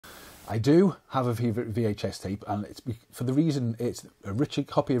I do have a VHS tape, and it's for the reason it's a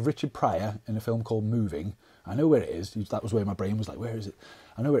copy of Richard Pryor in a film called Moving. I know where it is. That was where my brain was like, where is it?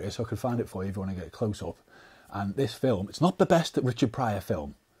 I know where it is, so I could find it for you if you want to get a close-up. And this film, it's not the best Richard Pryor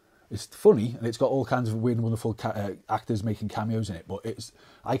film. It's funny, and it's got all kinds of weird and wonderful actors making cameos in it, but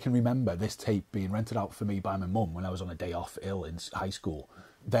I can remember this tape being rented out for me by my mum when I was on a day off ill in high school.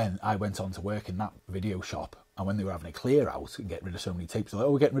 Then I went on to work in that video shop, and when they were having a clear out and get rid of so many tapes, they're like,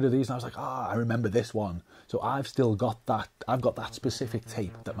 oh, we're getting rid of these, and I was like, I remember this one. So I've still got that. I've got that specific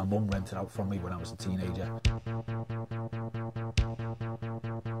tape that my mum rented out from me when I was a teenager.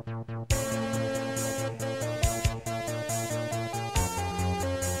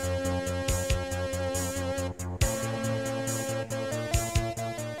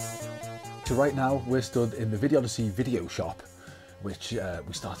 So right now we're stood in the Odyssey video shop, which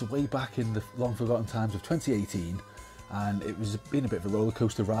we started way back in the long forgotten times of 2018, and it was been a bit of a roller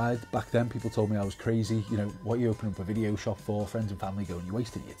coaster ride. Back then people told me I was crazy, you know, what are you opening up a video shop for? Friends and family going, you're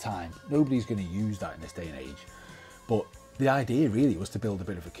wasting your time. Nobody's going to use that in this day and age. But the idea really was to build a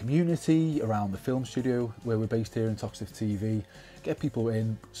bit of a community around the film studio where we're based here in Toxteth TV, get people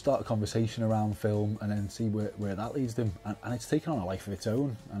in, start a conversation around film, and then see where that leads them. And it's taken on a life of its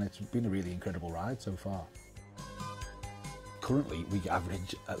own, and it's been a really incredible ride so far. Currently, we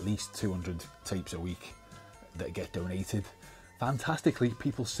average at least 200 tapes a week that get donated. Fantastically,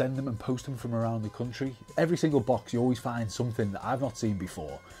 people send them and post them from around the country. Every single box, you always find something that I've not seen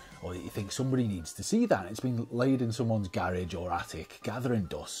before, or that you think somebody needs to see that. It's been laid in someone's garage or attic, gathering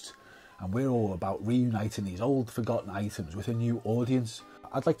dust. And we're all about reuniting these old forgotten items with a new audience.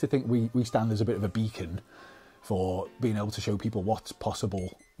 I'd like to think we stand as a bit of a beacon for being able to show people what's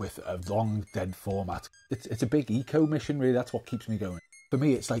possible with a long dead format. It's a big eco mission really, that's what keeps me going. For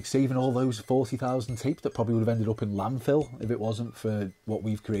me, it's like saving all those 40,000 tapes that probably would have ended up in landfill if it wasn't for what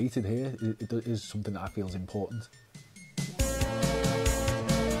we've created here. It is something that I feel is important.